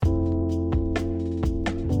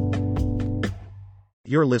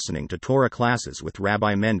You're listening to Torah Classes with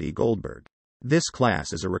Rabbi Mendy Goldberg. This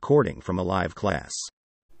class is a recording from a live class.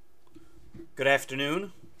 Good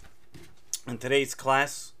afternoon. In today's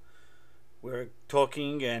class, we're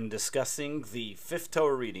talking and discussing the fifth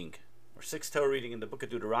Torah reading, or sixth Torah reading in the book of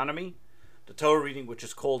Deuteronomy, the Torah reading which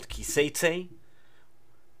is called Kiseitze,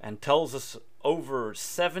 and tells us over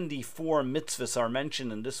 74 mitzvahs are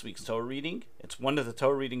mentioned in this week's Torah reading. It's one of the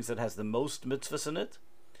Torah readings that has the most mitzvahs in it,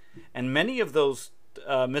 and many of those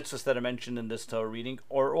mitzvahs that are mentioned in this Torah reading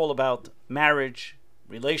are all about marriage,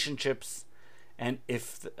 relationships, and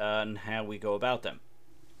and how we go about them.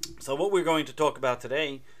 So what we're going to talk about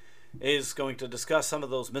today is going to discuss some of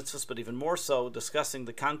those mitzvahs, but even more so discussing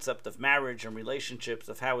the concept of marriage and relationships,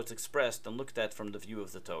 of how it's expressed and looked at from the view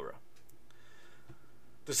of the Torah.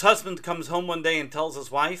 This husband comes home one day and tells his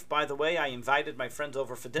wife, "By the way, I invited my friends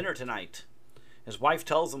over for dinner tonight." His wife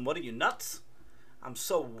tells him, "What are you, nuts? I'm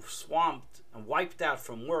so swamped and wiped out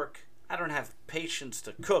from work. I don't have patience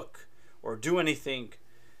to cook or do anything.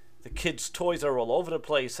 The kids' toys are all over the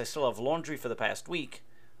place. I still have laundry for the past week.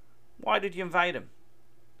 Why did you invite him?"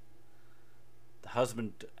 The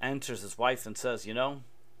husband answers his wife and says,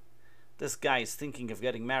 "This guy is thinking of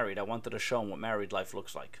getting married. I wanted to show him what married life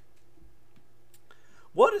looks like."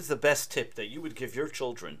 What is the best tip that you would give your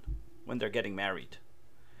children when they're getting married?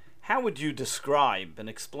 How would you describe and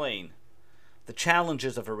explain the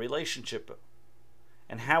challenges of a relationship,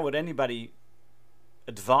 and how would anybody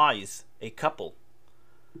advise a couple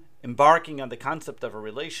embarking on the concept of a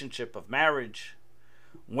relationship, of marriage,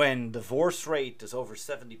 when divorce rate is over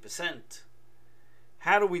 70%?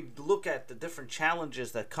 How do we look at the different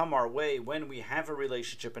challenges that come our way when we have a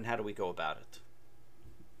relationship, and how do we go about it?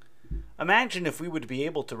 Imagine if we would be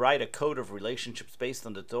able to write a code of relationships based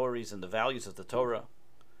on the stories and the values of the Torah.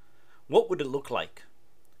 What would it look like?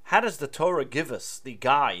 How does the Torah give us the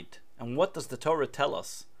guide, and what does the Torah tell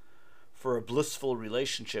us for a blissful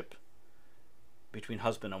relationship between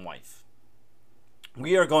husband and wife?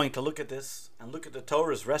 We are going to look at this and look at the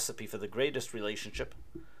Torah's recipe for the greatest relationship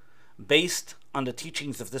based on the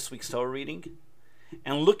teachings of this week's Torah reading,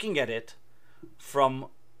 and looking at it from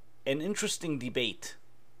an interesting debate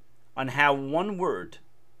on how one word,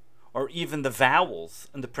 or even the vowels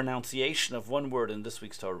and the pronunciation of one word in this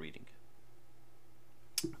week's Torah reading.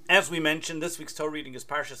 As we mentioned, this week's Torah reading is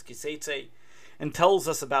Parshas Kiseitze and tells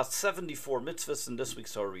us about 74 mitzvahs in this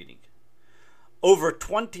week's Torah reading. Over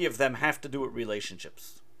 20 of them have to do with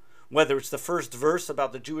relationships. Whether it's the first verse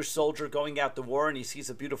about the Jewish soldier going out to war and he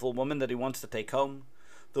sees a beautiful woman that he wants to take home,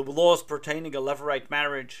 the laws pertaining a levirate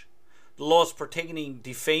marriage, the laws pertaining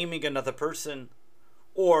defaming another person,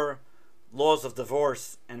 or laws of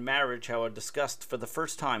divorce and marriage, how are discussed for the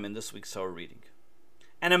first time in this week's Torah reading.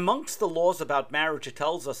 And amongst the laws about marriage, it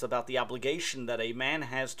tells us about the obligation that a man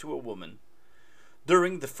has to a woman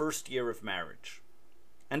during the first year of marriage.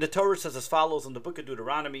 And the Torah says as follows in the book of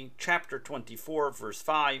Deuteronomy, chapter 24, verse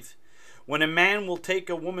 5, "When a man will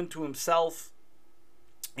take a woman to himself,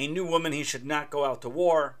 a new woman, he should not go out to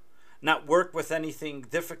war, not work with anything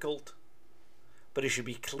difficult, but he should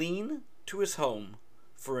be clean to his home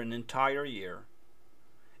for an entire year,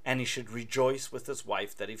 and he should rejoice with his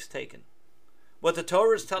wife that he's taken." What the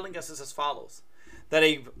Torah is telling us is as follows: that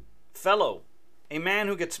a man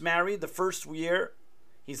who gets married the first year,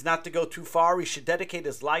 he's not to go too far. He should dedicate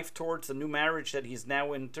his life towards the new marriage that he's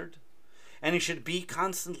now entered, and he should be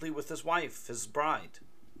constantly with his wife, his bride.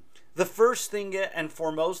 The first thing and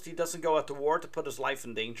foremost, he doesn't go out to war to put his life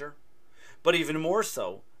in danger, but even more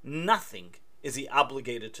so, nothing is he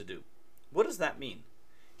obligated to do. What does that mean?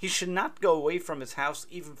 He should not go away from his house,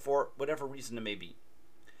 even for whatever reason it may be.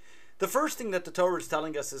 The first thing that the Torah is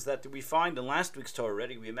telling us is that we find in last week's Torah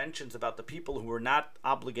already, we mentioned about the people who were not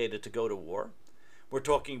obligated to go to war. We're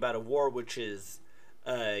talking about a war which is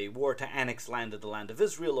a war to annex land of the land of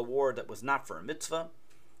Israel, a war that was not for a mitzvah.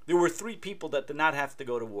 There were 3 people that did not have to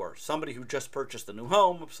go to war. Somebody who just purchased a new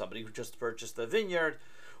home, somebody who just purchased a vineyard,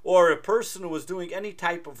 or a person who was doing any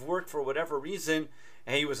type of work for whatever reason,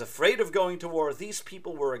 and he was afraid of going to war. These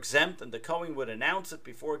people were exempt, and the Kohen would announce it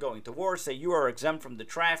before going to war, say, "You are exempt from the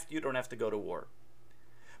draft, you don't have to go to war."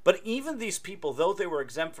 But even these people, though they were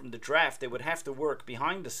exempt from the draft, they would have to work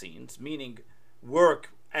behind the scenes, meaning work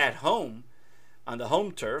at home, on the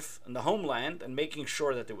home turf, on the homeland, and making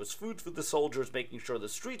sure that there was food for the soldiers, making sure the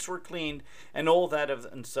streets were cleaned, and all that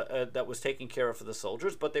that was taken care of for the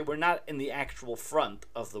soldiers, but they were not in the actual front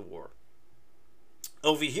of the war.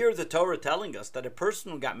 Over here, the Torah telling us that a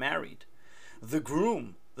person who got married, the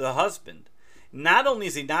groom, the husband, not only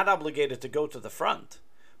is he not obligated to go to the front,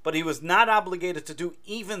 but he was not obligated to do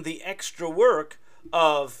even the extra work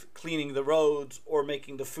of cleaning the roads or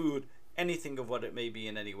making the food anything of what it may be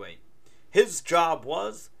in any way. His job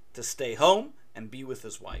was to stay home and be with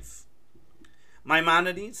his wife.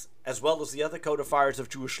 Maimonides, as well as the other codifiers of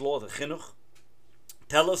Jewish law, the Chinuch,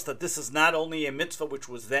 tell us that this is not only a mitzvah which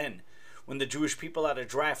was then, when the Jewish people had a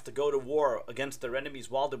draft to go to war against their enemies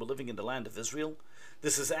while they were living in the land of Israel.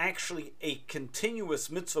 This is actually a continuous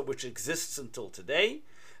mitzvah which exists until today,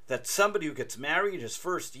 that somebody who gets married his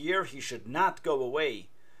first year, he should not go away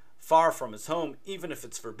far from his home, even if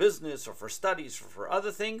it's for business or for studies or for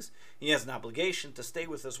other things. He has an obligation to stay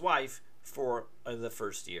with his wife for the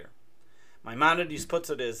first year. Maimonides puts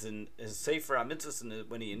it as in his Sefer HaMitzvos,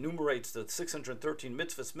 when he enumerates the 613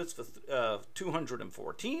 mitzvahs, mitzvah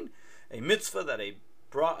 214, a mitzvah that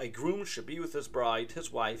a groom should be with his bride,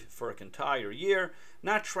 his wife, for an entire year,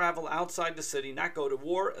 not travel outside the city, not go to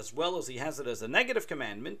war, as well as he has it as a negative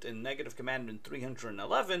commandment, in negative commandment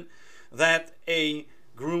 311, that a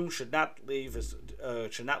groom should not leave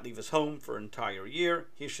his home for an entire year.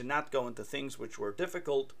 He should not go into things which were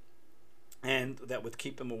difficult and that would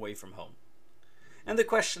keep him away from home. And the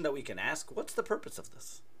question that we can ask, what's the purpose of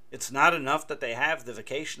this? It's not enough that they have the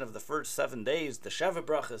vacation of the first 7 days, the Sheva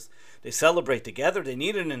Brachas, they celebrate together. They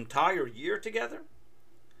need an entire year together.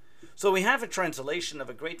 So we have a translation of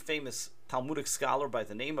a great famous Talmudic scholar by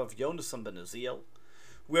the name of Yonasan ben Uziel,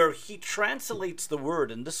 where he translates the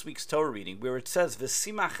word in this week's Torah reading, where it says,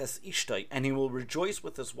 V'simach es ishtay, and he will rejoice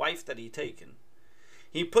with his wife that he taken.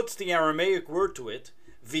 He puts the Aramaic word to it,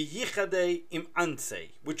 V'yichadei im ansei,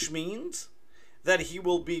 which means that he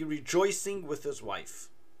will be rejoicing with his wife.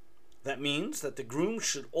 That means that the groom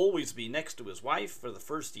should always be next to his wife for the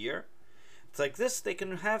first year. It's like this, they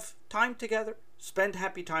can have time together, spend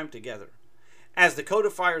happy time together. As the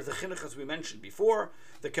codifier, the Chinuch, as we mentioned before,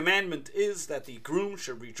 the commandment is that the groom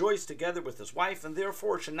should rejoice together with his wife, and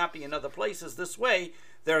therefore should not be in other places. This way,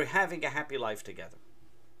 they're having a happy life together.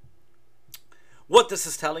 What this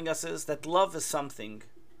is telling us is that love is something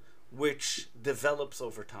which develops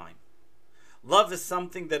over time. Love is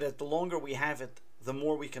something that the longer we have it, the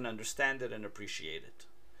more we can understand it and appreciate it.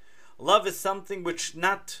 Love is something which,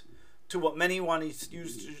 not to what many want to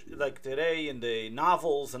use, like today in the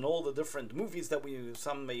novels and all the different movies that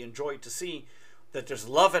some may enjoy to see, that there's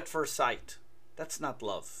love at first sight. That's not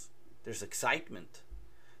love. There's excitement.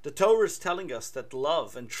 The Torah is telling us that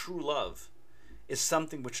love and true love is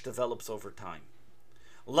something which develops over time.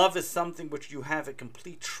 Love is something which you have a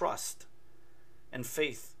complete trust and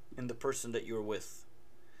faith in the person that you're with.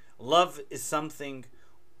 Love is something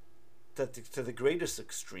that, to the greatest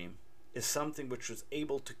extreme, is something which was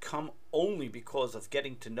able to come only because of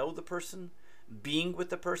getting to know the person, being with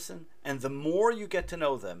the person, and the more you get to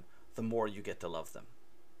know them, the more you get to love them.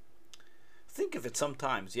 Think of it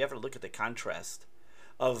sometimes. You ever look at the contrast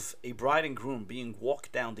of a bride and groom being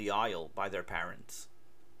walked down the aisle by their parents,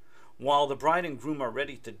 while the bride and groom are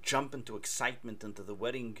ready to jump into excitement, into the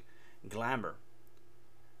wedding glamour.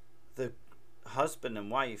 The husband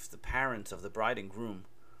and wife, the parents of the bride and groom,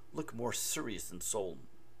 look more serious and solemn.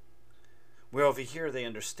 Where over here they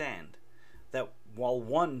understand that while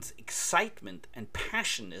one's excitement and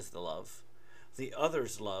passion is the love, the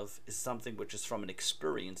other's love is something which is from an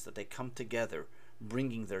experience that they come together,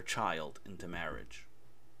 bringing their child into marriage.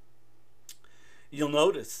 You'll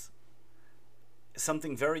notice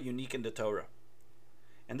something very unique in the Torah.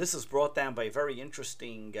 And this is brought down by a very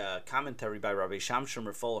interesting commentary by Rabbi Shamshon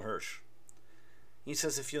Raphael Hirsch. He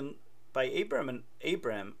says, by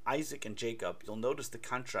Abraham, Isaac, and Jacob, you'll notice the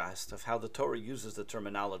contrast of how the Torah uses the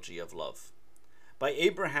terminology of love. By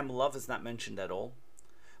Abraham, love is not mentioned at all.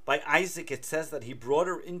 By Isaac, it says that he brought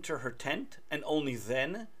her into her tent, and only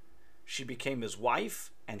then she became his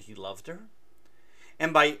wife, and he loved her.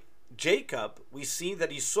 And by Jacob, we see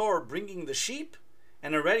that he saw her bringing the sheep,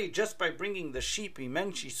 and already just by bringing the sheep, he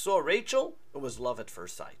meant she saw Rachel. It was love at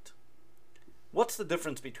first sight. What's the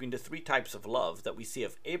difference between the three types of love that we see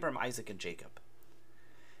of Abraham, Isaac, and Jacob?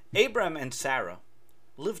 Abraham and Sarah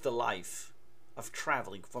lived a life of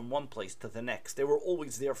traveling from one place to the next. They were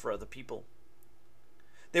always there for other people.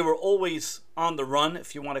 They were always on the run,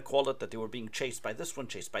 if you want to call it, that they were being chased by this one,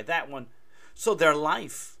 chased by that one. So their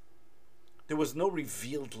life, there was no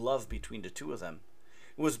revealed love between the two of them.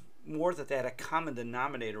 It was more that they had a common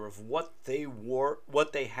denominator of what they were,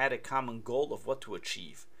 what they had a common goal of what to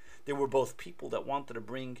achieve. They were both people that wanted to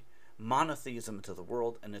bring monotheism into the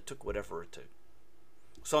world, and it took whatever it took.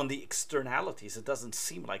 So on the externalities, it doesn't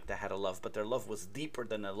seem like they had a love, but their love was deeper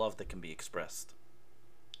than a love that can be expressed.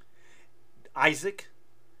 Isaac,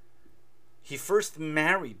 he first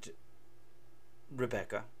married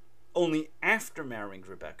Rebekah. Only after marrying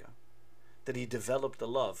Rebekah that he developed a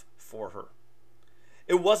love for her.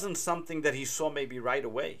 It wasn't something that he saw maybe right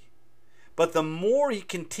away. But the more he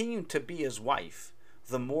continued to be his wife,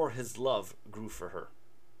 the more his love grew for her.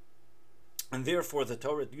 And therefore the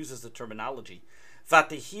Torah uses the terminology,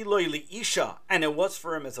 Vatehi lo isha, and it was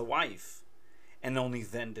for him as a wife, and only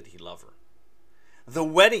then did he love her. The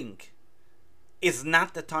wedding is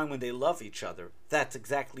not the time when they love each other. That's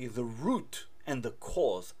exactly the root and the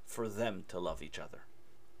cause for them to love each other.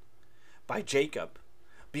 By Jacob,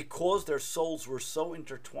 because their souls were so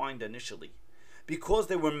intertwined initially, because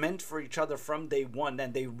they were meant for each other from day one,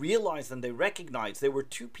 and they realized and they recognized they were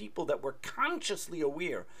two people that were consciously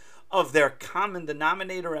aware of their common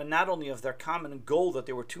denominator, and not only of their common goal, that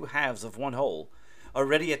they were two halves of one whole,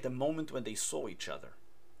 already at the moment when they saw each other,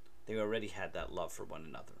 they already had that love for one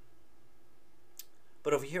another.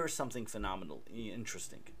 But over here is something phenomenal,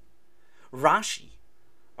 interesting. Rashi,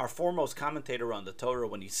 our foremost commentator on the Torah,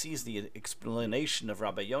 when he sees the explanation of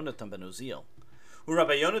Rabbi Yonatan ben Uziel, who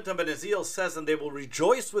Rabbi Yonatan ben Uziel says, and they will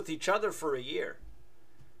rejoice with each other for a year.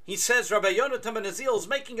 He says Rabbi Yonatan ben Uziel is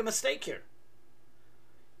making a mistake here.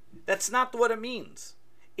 That's not what it means.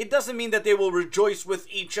 It doesn't mean that they will rejoice with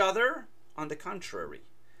each other. On the contrary,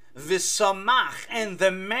 V'samach, and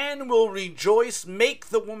the man will rejoice, make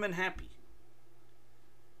the woman happy.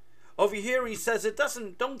 Over here he says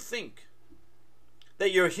don't think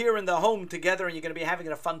that you're here in the home together and you're going to be having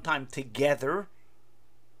a fun time together.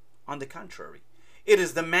 On the contrary, it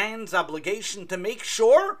is the man's obligation to make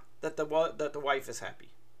sure that the wife is happy.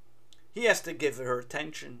 He has to give her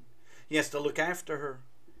attention. He has to look after her.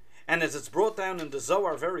 And as it's brought down in the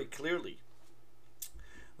Zohar very clearly,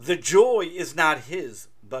 the joy is not his,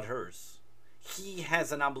 but hers. He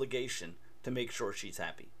has an obligation to make sure she's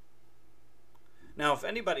happy. Now, if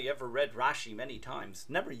anybody ever read Rashi many times,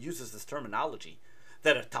 never uses this terminology,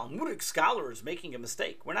 that a Talmudic scholar is making a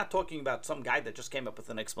mistake. We're not talking about some guy that just came up with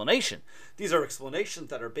an explanation. These are explanations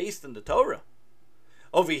that are based in the Torah.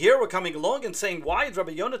 Over here, we're coming along and saying, why is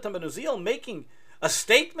Rabbi Yonatan ben Uziel making a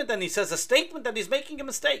statement, and he says a statement that he's making a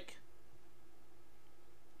mistake?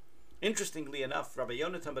 Interestingly enough, Rabbi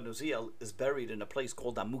Yonatan ben Uziel is buried in a place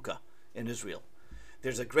called Amukah in Israel.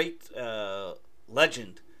 There's a great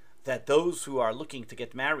legend that those who are looking to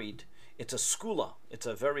get married, it's a skula, it's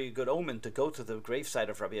a very good omen to go to the gravesite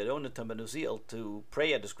of Rabbi Yonatan ben Uziel to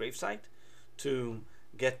pray at his gravesite to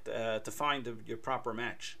get to find your proper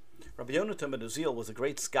match. Rabbi Yonatan ben Uziel was a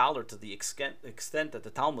great scholar to the extent that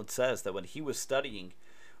the Talmud says that when he was studying,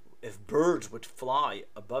 if birds would fly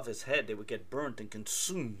above his head, they would get burnt and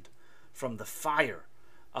consumed from the fire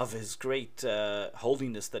of his great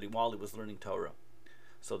holiness while he was learning Torah.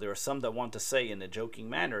 So there are some that want to say in a joking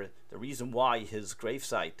manner, the reason why his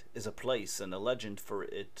gravesite is a place and a legend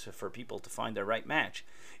for people to find their right match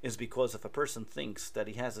is because if a person thinks that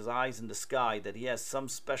he has his eyes in the sky, that he has some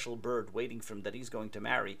special bird waiting for him that he's going to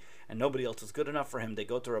marry, and nobody else is good enough for him, they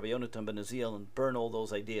go to Rabbi Yonatan ben Uziel and burn all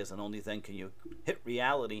those ideas, and only then can you hit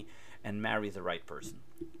reality and marry the right person.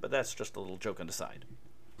 But that's just a little joke on the side.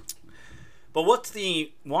 But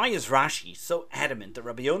why is Rashi so adamant that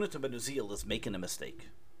Rabbi Yonatan ben Uziel is making a mistake?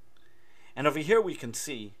 And over here we can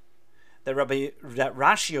see that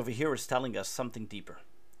Rashi over here is telling us something deeper.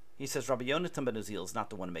 He says Rabbi Yonatan ben Uziel is not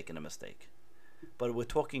the one making a mistake. But we're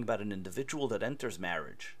talking about an individual that enters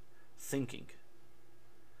marriage thinking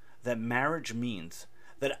that marriage means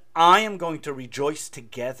that I am going to rejoice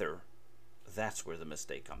together. That's where the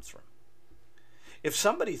mistake comes from. If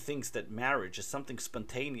somebody thinks that marriage is something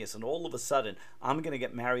spontaneous and all of a sudden I'm going to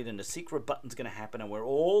get married and a secret button's going to happen and we're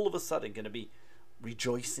all of a sudden going to be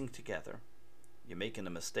rejoicing together, you're making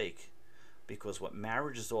a mistake, because what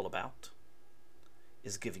marriage is all about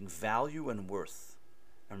is giving value and worth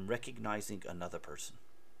and recognizing another person.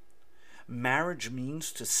 Marriage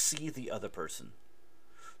means to see the other person,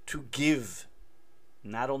 to give.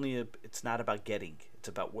 It's not about getting, it's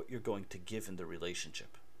about what you're going to give in the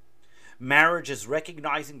relationship. Marriage is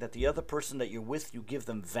recognizing that the other person that you're with, you give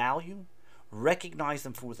them value, recognize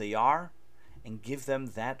them for who they are, and give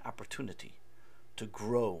them that opportunity to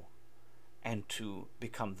grow and to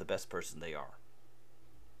become the best person they are.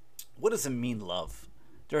 What does it mean, love?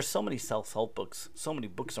 There are so many self-help books, so many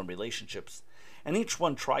books on relationships, and each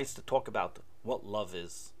one tries to talk about what love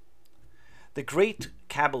is. The great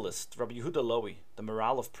Kabbalist, Rabbi Yehuda Lowy, the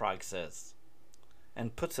Maral of Prague, says,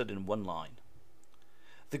 and puts it in one line,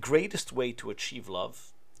 the greatest way to achieve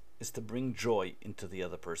love is to bring joy into the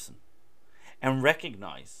other person and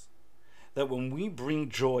recognize that when we bring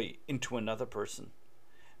joy into another person,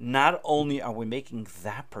 not only are we making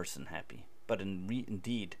that person happy, but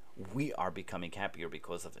indeed we are becoming happier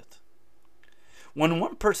because of it. When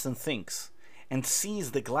one person thinks and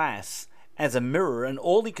sees the glass as a mirror and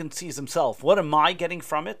all he can see is himself, what am I getting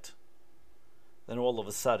from it? Then all of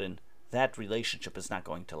a sudden that relationship is not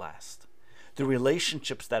going to last. The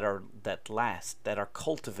relationships that last, that are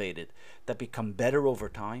cultivated, that become better over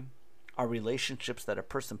time, are relationships that a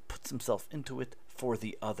person puts himself into it for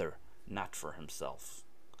the other, not for himself.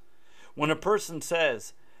 When a person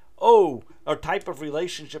says, oh, a type of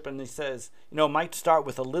relationship, and he says, might start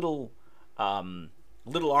with a little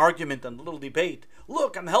argument and a little debate.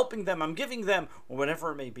 Look, I'm helping them, I'm giving them, or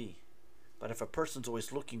whatever it may be. But if a person's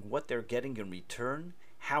always looking what they're getting in return,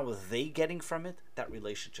 how are they getting from it, that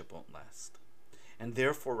relationship won't last. And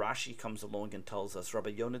therefore Rashi comes along and tells us,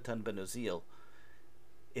 Rabbi Yonatan ben Uziel,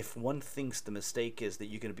 if one thinks the mistake is that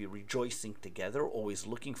you're going to be rejoicing together, always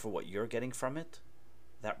looking for what you're getting from it,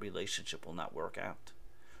 that relationship will not work out.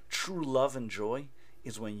 True love and joy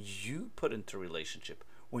is when you put into a relationship,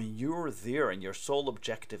 when you're there and your sole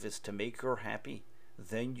objective is to make her happy,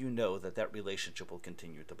 then you know that that relationship will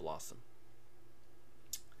continue to blossom.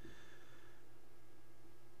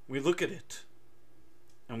 We look at it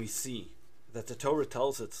and we see that the Torah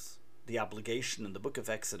tells us the obligation in the book of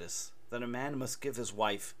Exodus that a man must give his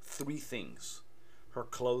wife 3 things: her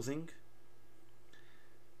clothing,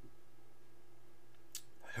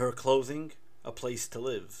 a place to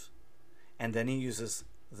live, and then he uses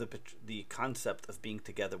the concept of being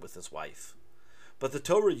together with his wife. But the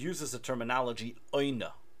Torah uses the terminology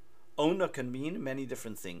oina. Ona can mean many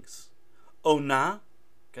different things. Ona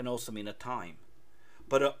can also mean a time.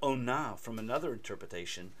 But a ona, from another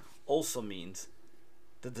interpretation, also means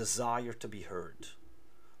the desire to be heard.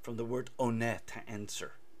 From the word oneh, to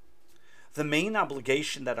answer. The main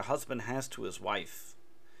obligation that a husband has to his wife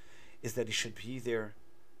is that he should be there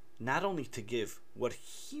not only to give what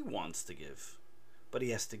he wants to give, but he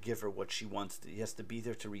has to give her what she wants to. He has to be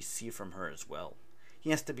there to receive from her as well. He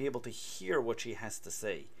has to be able to hear what she has to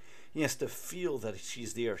say. He has to feel that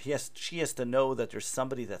she's there. She has to know that there's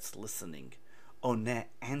somebody that's listening, oneh,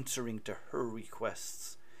 answering to her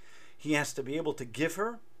requests. He has to be able to give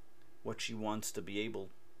her what she wants to be able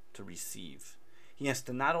to receive. He has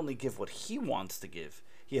to not only give what he wants to give,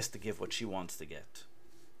 he has to give what she wants to get.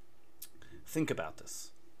 Think about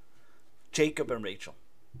this. Jacob and Rachel.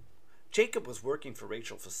 Jacob was working for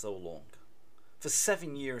Rachel for so long. For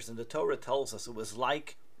 7 years, and the Torah tells us it was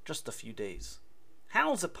like just a few days.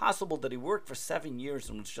 How is it possible that he worked for 7 years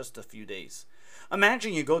and it was just a few days?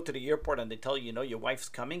 Imagine you go to the airport and they tell you, your wife's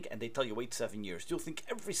coming, and they tell you wait 7 years. You'll think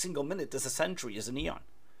every single minute is a century, is an eon.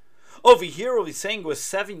 Over here, what he's saying was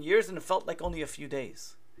 7 years, and it felt like only a few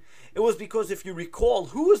days. It was because, if you recall,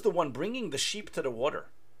 who was the one bringing the sheep to the water?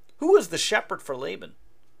 Who was the shepherd for Laban? It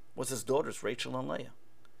was his daughters, Rachel and Leah.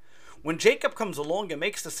 When Jacob comes along and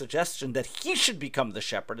makes the suggestion that he should become the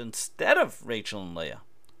shepherd instead of Rachel and Leah,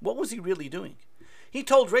 what was he really doing? He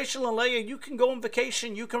told Rachel and Leah, you can go on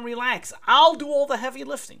vacation, you can relax. I'll do all the heavy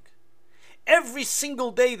lifting. Every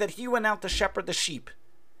single day that he went out to shepherd the sheep,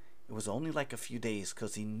 it was only like a few days,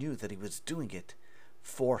 because he knew that he was doing it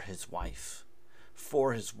for his wife.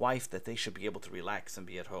 For his wife, that they should be able to relax and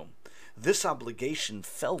be at home. This obligation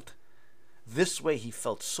felt this way. He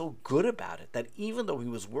felt so good about it that even though he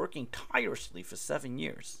was working tirelessly for 7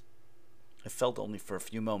 years, it felt only for a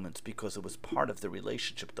few moments, because it was part of the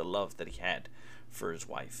relationship, the love that he had for his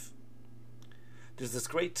wife. There's this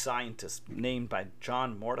great scientist named by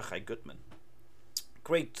John Mordechai Gutman,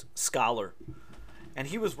 great scholar, and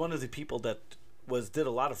he was one of the people that did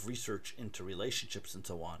a lot of research into relationships and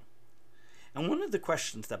so on. And one of the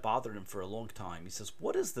questions that bothered him for a long time, he says,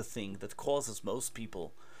 what is the thing that causes most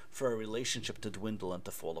people for a relationship to dwindle and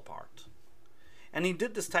to fall apart? And he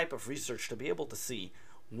did this type of research to be able to see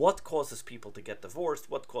what causes people to get divorced,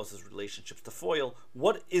 what causes relationships to foil,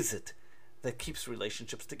 what is it that keeps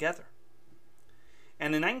relationships together.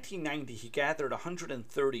 And in 1990, he gathered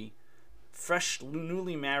 130 fresh,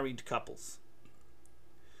 newly married couples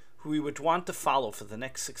who he would want to follow for the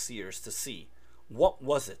next 6 years to see what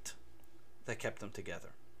was it that kept them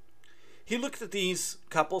together. He looked at these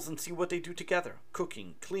couples and see what they do together: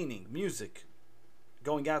 cooking, cleaning, music,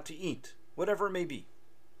 going out to eat, whatever it may be.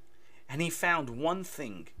 And he found one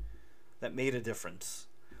thing that made a difference,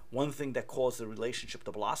 one thing that caused the relationship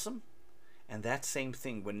to blossom, and that same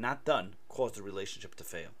thing, when not done, caused the relationship to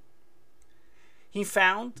fail. He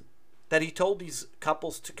found that he told these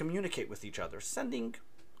couples to communicate with each other, sending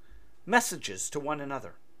messages to one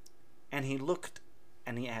another. And he looked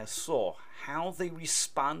and he saw how they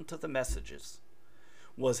respond to the messages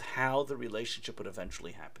was how the relationship would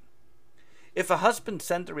eventually happen. If a husband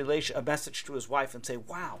sent a message to his wife and say,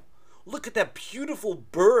 wow, look at that beautiful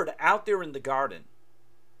bird out there in the garden,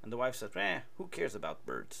 and the wife said, who cares about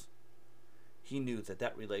birds? He knew that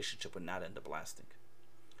that relationship would not end up lasting.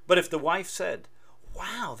 But if the wife said,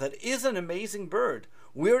 wow, that is an amazing bird.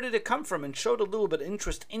 Where did it come from? And showed a little bit of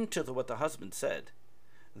interest into what the husband said.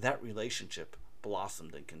 That relationship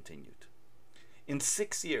blossomed and continued. In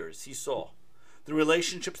 6 years, he saw the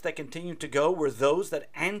relationships that continued to go were those that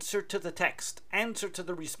answered to the text, answered to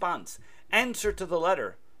the response, answered to the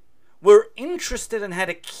letter, were interested and had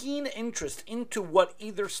a keen interest into what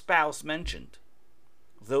either spouse mentioned.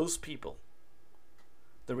 Those people,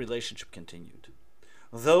 the relationship continued.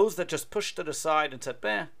 Those that just pushed it aside and said,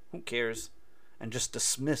 who cares, and just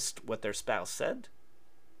dismissed what their spouse said,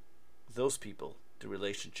 those people, the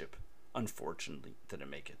relationship, unfortunately, didn't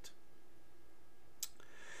make it.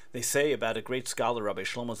 They say about a great scholar, Rabbi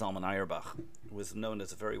Shlomo Zalman Auerbach, who was known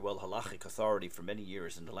as a very well halachic authority for many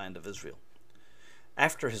years in the land of Israel.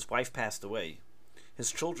 After his wife passed away,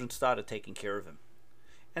 his children started taking care of him,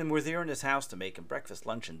 and were there in his house to make him breakfast,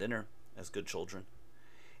 lunch, and dinner, as good children.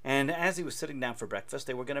 And as he was sitting down for breakfast,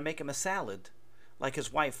 they were going to make him a salad, like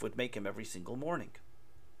his wife would make him every single morning.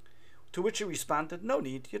 To which he responded, "No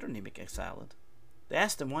need, you don't need to make a salad." They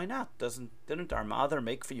asked him, "Why not? Didn't our mother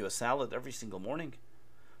make for you a salad every single morning?"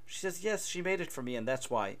 She says, "Yes, she made it for me, and that's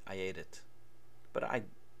why I ate it. But I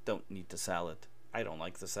don't need the salad. I don't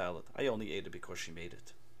like the salad. I only ate it because she made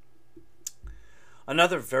it."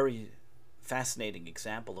 Another very fascinating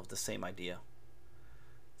example of the same idea.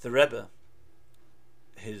 The Rebbe,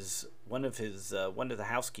 one of the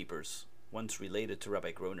housekeepers, once related to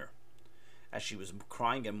Rabbi Groner, as she was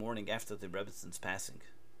crying and mourning after the Rebbe's passing.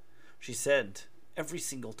 She said, every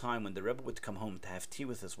single time when the Rebbe would come home to have tea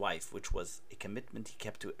with his wife, which was a commitment he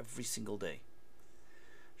kept to every single day,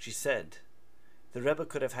 she said, the Rebbe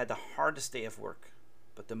could have had the hardest day of work,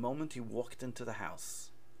 but the moment he walked into the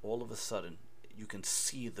house, all of a sudden, you can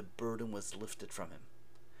see the burden was lifted from him.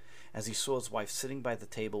 As he saw his wife sitting by the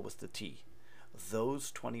table with the tea,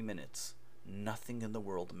 those 20 minutes, nothing in the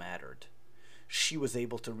world mattered. She was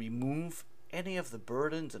able to remove any of the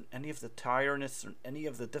burdens and any of the tiredness and any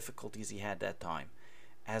of the difficulties he had that time,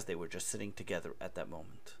 as they were just sitting together at that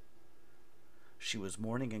moment. She was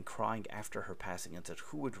mourning and crying after her passing and said,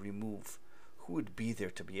 who would be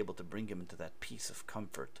there to be able to bring him into that peace of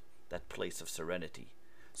comfort, that place of serenity,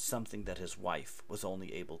 something that his wife was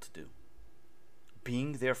only able to do.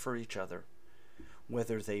 Being there for each other,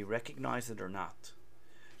 whether they recognize it or not,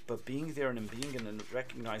 but being there and being and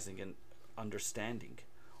recognizing and understanding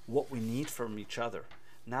what we need from each other,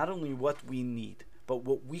 not only what we need, but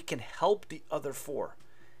what we can help the other for.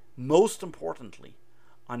 Most importantly,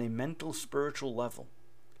 on a mental, spiritual level,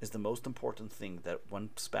 is the most important thing that one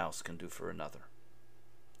spouse can do for another.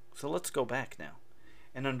 So let's go back now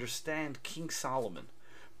and understand King Solomon,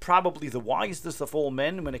 probably the wisest of all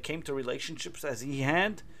men when it came to relationships, as he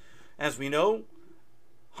had, as we know,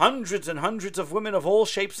 hundreds and hundreds of women of all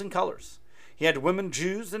shapes and colors. He had women,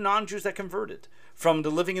 Jews and non-Jews, that converted from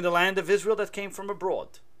the living in the land of Israel that came from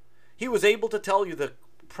abroad. He was able to tell you that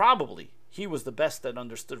probably he was the best that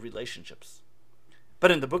understood relationships.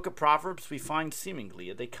 But in the book of Proverbs, we find seemingly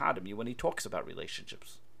a dichotomy when he talks about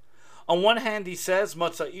relationships. On one hand, he says,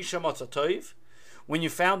 Matzah isha matzah toiv, when you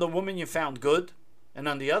found a woman, you found good. And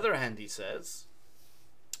on the other hand, he says,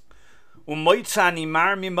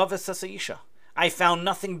 I found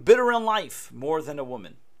nothing bitter in life more than a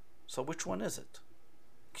woman. So which one is it?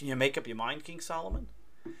 Can you make up your mind, King Solomon?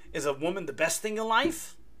 Is a woman the best thing in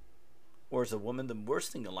life? Or is a woman the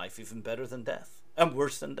worst thing in life, even better than death? And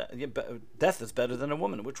worse than death. Death is better than a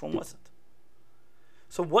woman. Which one was it?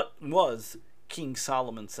 So what was King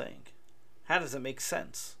Solomon saying? How does it make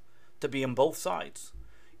sense to be on both sides?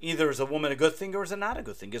 Either is a woman a good thing or is it not a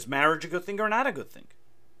good thing? Is marriage a good thing or not a good thing?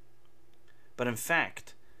 But in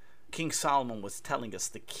fact, King Solomon was telling us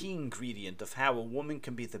the key ingredient of how a woman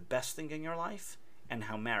can be the best thing in your life and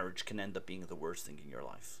how marriage can end up being the worst thing in your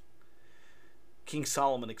life. King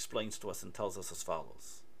Solomon explains to us and tells us as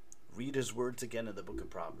follows. Read his words again in the book of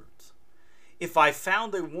Proverbs. If I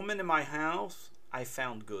found a woman in my house, I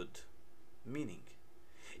found good. Meaning,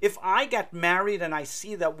 if I got married and I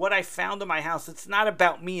see that what I found in my house, it's not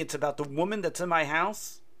about me, it's about the woman that's in my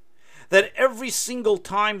house, that every single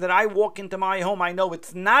time that I walk into my home, I know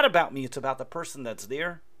it's not about me, it's about the person that's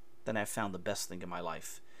there, then I found the best thing in my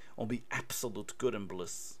life. It'll be absolute good and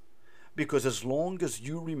bliss. Because as long as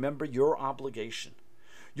you remember your obligation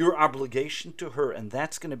to her, and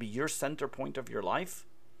that's going to be your center point of your life,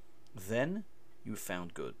 then you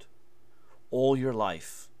found good. All your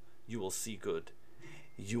life, you will see good.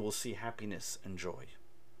 You will see happiness and joy.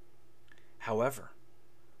 However,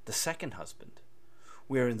 the second husband,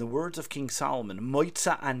 where in the words of King Solomon,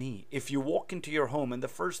 Moitza ani, if you walk into your home and the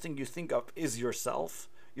first thing you think of is yourself,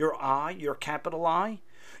 your I, your capital I?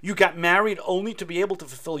 You got married only to be able to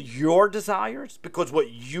fulfill your desires because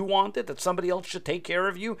what you wanted, that somebody else should take care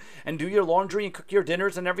of you and do your laundry and cook your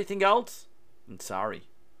dinners and everything else? I'm sorry,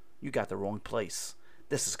 you got the wrong place.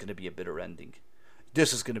 This is going to be a bitter ending.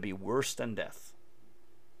 This is going to be worse than death.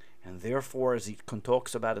 And therefore, as he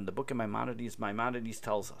talks about in the book of Maimonides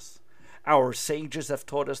tells us, our sages have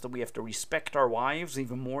taught us that we have to respect our wives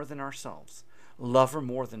even more than ourselves. Love her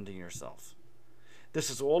more than yourself. This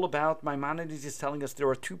is all about, Maimonides is telling us there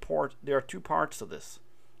are two parts of this.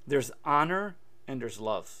 There's honor and there's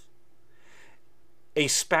love. A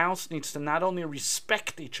spouse needs to not only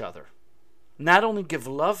respect each other, not only give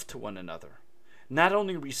love to one another, not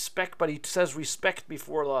only respect, but he says respect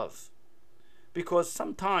before love. Because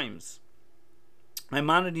sometimes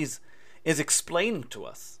Maimonides is explaining to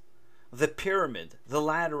us the pyramid, the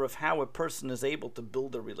ladder of how a person is able to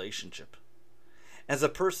build a relationship. As a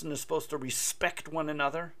person is supposed to respect one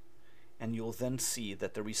another, and you'll then see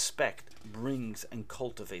that the respect brings and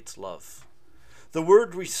cultivates love. The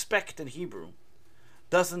word respect in Hebrew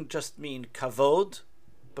doesn't just mean kavod,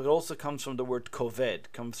 but it also comes from the word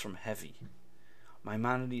koved, comes from heavy.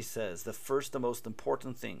 Maimonides says the first and most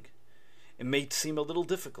important thing, it may seem a little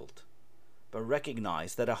difficult, but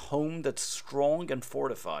recognize that a home that's strong and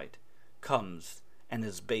fortified comes and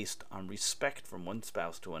is based on respect from one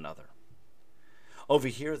spouse to another. Over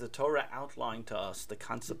here, the Torah outlined to us the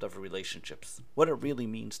concept of relationships, what it really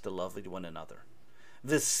means to love one another.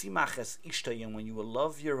 V'simach es ishtayim, when you will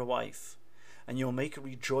love your wife, and you will make her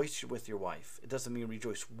rejoice with your wife. It doesn't mean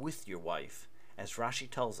rejoice with your wife. As Rashi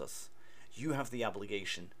tells us, you have the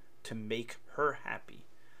obligation to make her happy,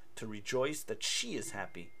 to rejoice that she is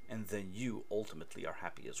happy, and then you ultimately are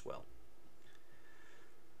happy as well.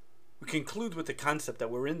 We conclude with the concept that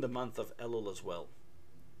we're in the month of Elul as well.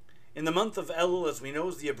 In the month of Elul, as we know,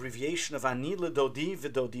 is the abbreviation of Ani L'Dodi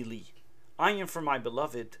V'Dodi Li. I am for my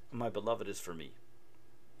beloved, and my beloved is for me.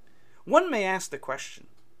 One may ask the question,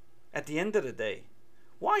 at the end of the day,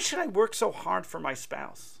 why should I work so hard for my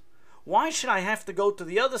spouse? Why should I have to go to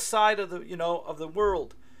the other side of the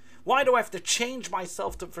world? Why do I have to change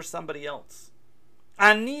myself for somebody else?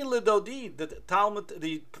 Ani L'Dodi, the Talmud,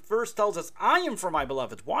 the verse tells us, I am for my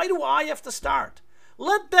beloved. Why do I have to start?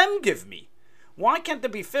 Let them give me. Why can't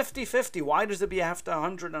it be 50-50? Why does it have to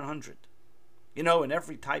 100-100? You know, and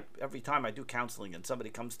every time I do counseling and somebody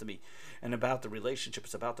comes to me and about the relationship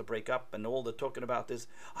is about to break up and all they're talking about is,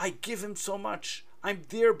 I give him so much. I'm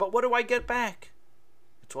there, but what do I get back?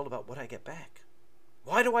 It's all about what I get back.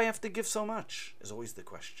 Why do I have to give so much? Is always the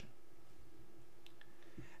question.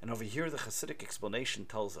 And over here the Hasidic explanation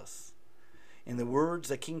tells us, in the words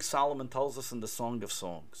that King Solomon tells us in the Song of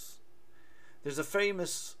Songs, there's a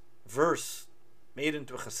famous verse made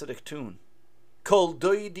into a Hasidic tune. Kol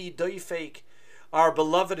doidi doifek, our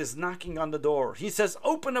beloved is knocking on the door. He says,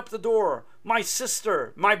 open up the door, my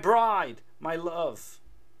sister, my bride, my love.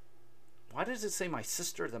 Why does it say my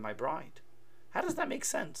sister than my bride? How does that make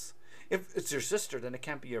sense? If it's your sister, then it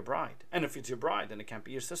can't be your bride. And if it's your bride, then it can't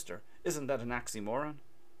be your sister. Isn't that an oxymoron?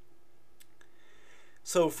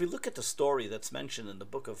 So if we look at the story that's mentioned in the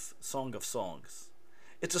book of Song of Songs,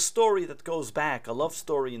 it's a story that goes back, a love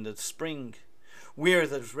story in the spring, where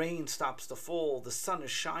the rain stops to fall, the sun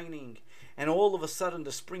is shining, and all of a sudden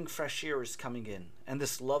the spring fresh air is coming in. And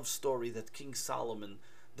this love story that King Solomon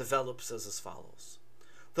develops as follows.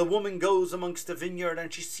 The woman goes amongst the vineyard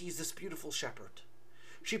and she sees this beautiful shepherd.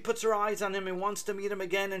 She puts her eyes on him and wants to meet him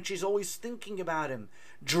again, and she's always thinking about him,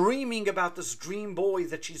 dreaming about this dream boy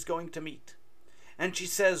that she's going to meet. And she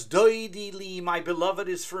says, Doidi li, my beloved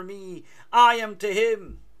is for me, I am to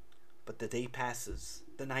him. But the day passes,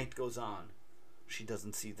 the night goes on. She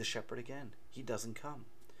doesn't see the shepherd again. He doesn't come.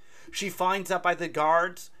 She finds out by the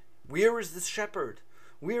guards, where is this shepherd?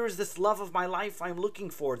 Where is this love of my life I'm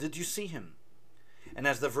looking for? Did you see him? And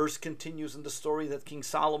as the verse continues in the story that King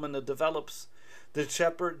Solomon develops, the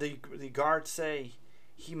shepherd, the guards say,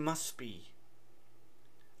 he must be.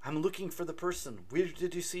 I'm looking for the person. Where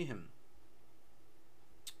did you see him?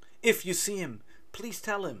 If you see him, please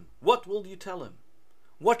tell him. What will you tell him?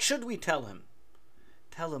 What should we tell him?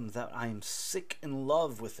 Tell him that I am sick in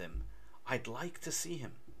love with him. I'd like to see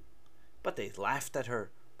him. But they laughed at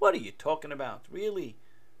her. What are you talking about? Really?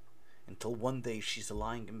 Until one day she's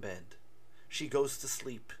lying in bed. She goes to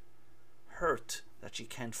sleep, hurt that she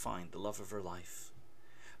can't find the love of her life.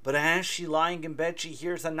 But as she lying in bed, she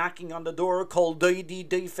hears a knocking on the door called Doidi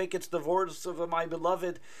Deifik. It's the voice of my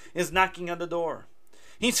beloved is knocking on the door.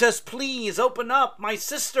 He says, please open up, my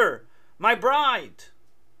sister, my bride.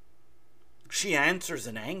 She answers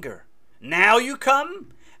in anger. Now you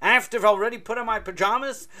come? After I've already put on my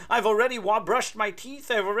pajamas, I've already brushed my teeth,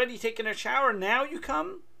 I've already taken a shower, now you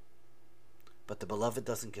come? But the beloved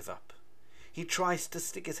doesn't give up. He tries to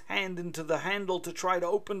stick his hand into the handle to try to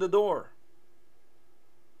open the door.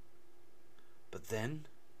 But then,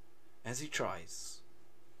 as he tries,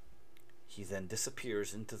 he then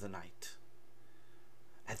disappears into the night.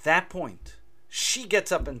 At that point, she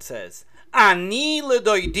gets up and says, Ani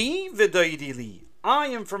ledoidi v'doidi li. I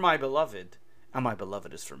am for my beloved, and my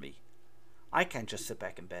beloved is for me. I can't just sit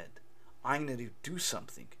back in bed. I'm going to do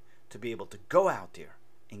something to be able to go out there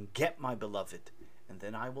and get my beloved, and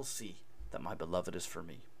then I will see that my beloved is for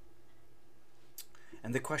me.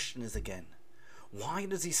 And the question is again, why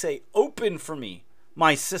does he say, open for me,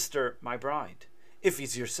 my sister, my bride? If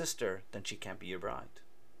he's your sister, then she can't be your bride.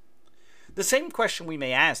 The same question we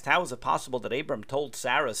may ask, how is it possible that Abram told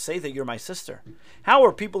Sarah, say that you're my sister? How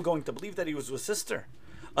are people going to believe that he was a sister?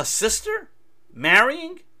 A sister?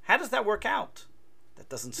 Marrying? How does that work out? That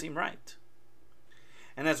doesn't seem right.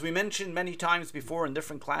 And as we mentioned many times before in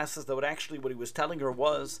different classes, that what he was telling her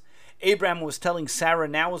was, Abraham was telling Sarah,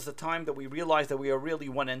 now is the time that we realize that we are really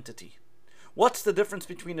one entity. What's the difference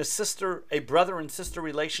between a brother and sister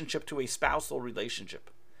relationship to a spousal relationship?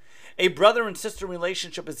 A brother and sister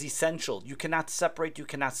relationship is essential. You cannot separate, you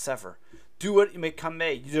cannot sever. Do what may come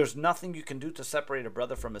may. There's nothing you can do to separate a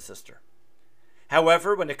brother from a sister.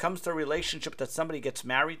 However, when it comes to a relationship that somebody gets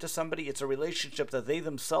married to somebody, it's a relationship that they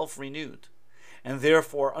themselves renewed. And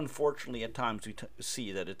therefore, unfortunately, at times we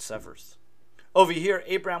see that it severs. Over here,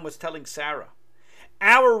 Abraham was telling Sarah,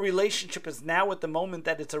 our relationship is now at the moment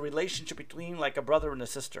that it's a relationship between like a brother and a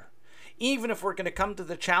sister. Even if we're going to come to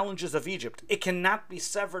the challenges of Egypt, it cannot be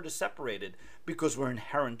severed or separated because we're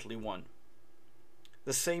inherently one.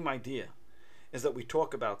 The same idea is that we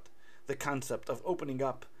talk about the concept of opening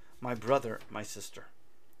up my brother, my sister.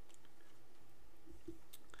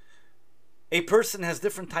 A person has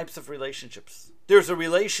different types of relationships. There's a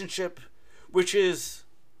relationship which is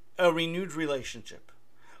a renewed relationship.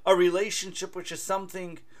 A relationship which is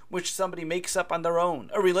something which somebody makes up on their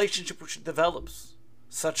own. A relationship which develops.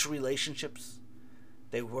 Such relationships,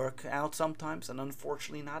 they work out sometimes and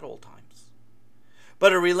unfortunately not all times.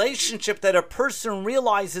 But a relationship that a person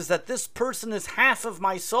realizes that this person is half of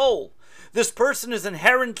my soul. This person is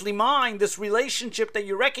inherently mine. This relationship that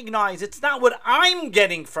you recognize, it's not what I'm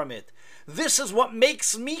getting from it. This is what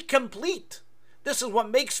makes me complete. This is what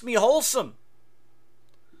makes me wholesome.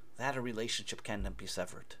 That a relationship cannot be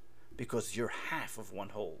severed because you're half of one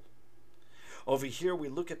whole. Over here we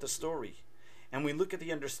look at the story and we look at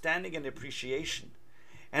the understanding and appreciation.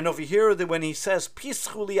 And over here when he says,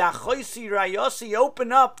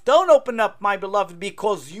 open up, don't open up, my beloved,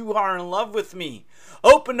 because you are in love with me.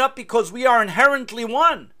 Open up because we are inherently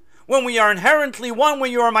one. When we are inherently one,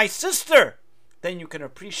 when you are my sister, then you can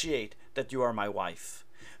appreciate that you are my wife.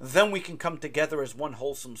 Then we can come together as one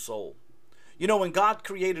wholesome soul. You know, when God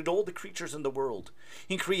created all the creatures in the world,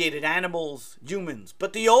 he created animals, humans,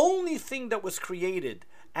 but the only thing that was created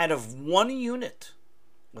out of one unit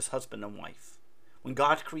was husband and wife. When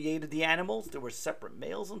God created the animals, there were separate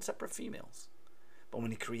males and separate females. But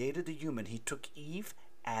when he created the human, he took Eve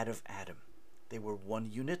out of Adam. They were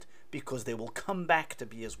one unit because they will come back to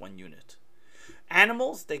be as one unit.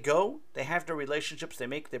 Animals, they go, they have their relationships,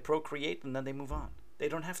 they procreate, and then they move on. They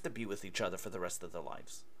don't have to be with each other for the rest of their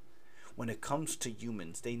lives. When it comes to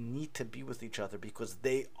humans, they need to be with each other because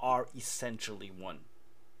they are essentially one.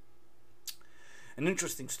 An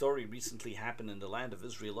interesting story recently happened in the land of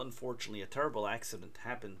Israel. Unfortunately, a terrible accident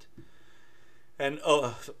happened and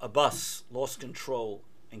a bus lost control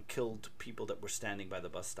and killed people that were standing by the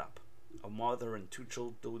bus stop. A mother and two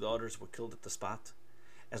daughters were killed at the spot.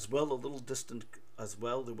 As well, a little distant as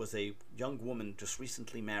well, there was a young woman just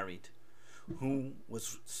recently married who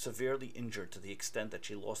was severely injured to the extent that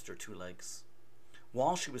she lost her 2 legs.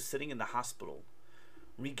 While she was sitting in the hospital,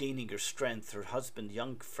 regaining her strength, her husband,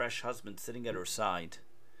 young, fresh husband, sitting at her side,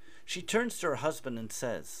 she turns to her husband and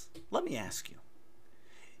says, let me ask you,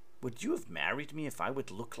 would you have married me if I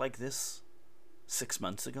would look like this 6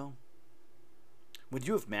 months ago? Would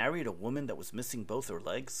you have married a woman that was missing both her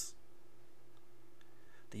legs?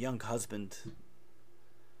 The young husband,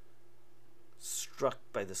 struck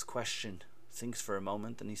by this question, thinks for a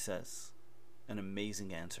moment and he says an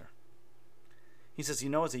amazing answer. He says, you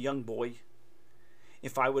know, as a young boy,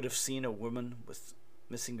 if I would have seen a woman with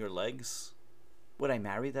missing her legs, would I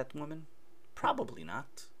marry that woman? Probably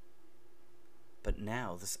not. But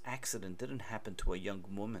now this accident didn't happen to a young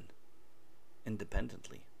woman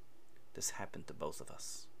independently. This happened to both of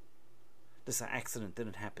us. This accident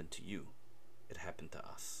didn't happen to you. It happened to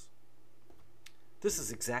us. This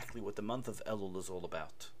is exactly what the month of Elul is all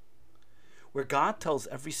about, where God tells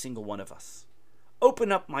every single one of us,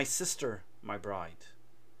 open up, my sister, my bride.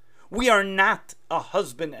 We are not a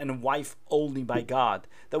husband and wife only by God,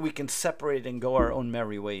 that we can separate and go our own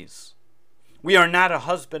merry ways. We are not a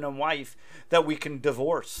husband and wife that we can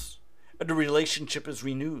divorce, and the relationship is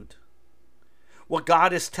renewed. What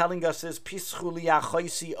God is telling us is, Pischu li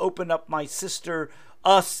achoisi, open up, my sister.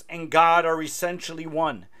 Us and God are essentially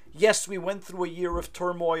one. Yes, we went through a year of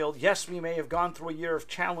turmoil. Yes, we may have gone through a year of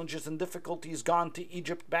challenges and difficulties, gone to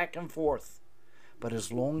Egypt back and forth. But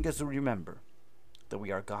as long as we remember that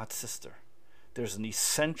we are God's sister, there's an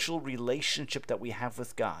essential relationship that we have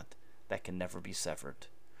with God that can never be severed.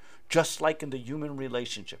 Just like in the human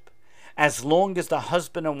relationship, as long as the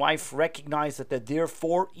husband and wife recognize that they're there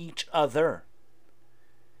for each other,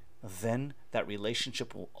 then that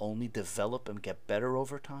relationship will only develop and get better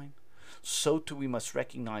over time. So too we must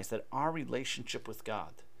recognize that our relationship with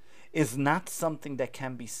God is not something that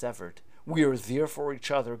can be severed. We are there for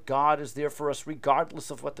each other. God is there for us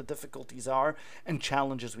regardless of what the difficulties are and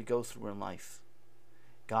challenges we go through in life.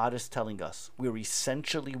 God is telling us we're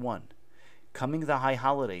essentially one. Coming the high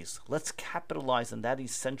holidays, let's capitalize on that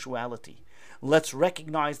essentiality. Let's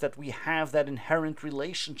recognize that we have that inherent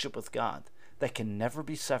relationship with God that can never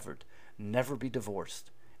be severed, never be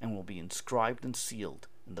divorced, and will be inscribed and sealed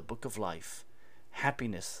in the book of life.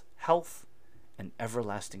 Happiness, health, and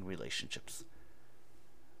everlasting relationships.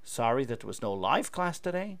 Sorry that there was no live class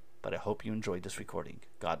today, but I hope you enjoyed this recording.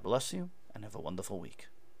 God bless you, and have a wonderful week.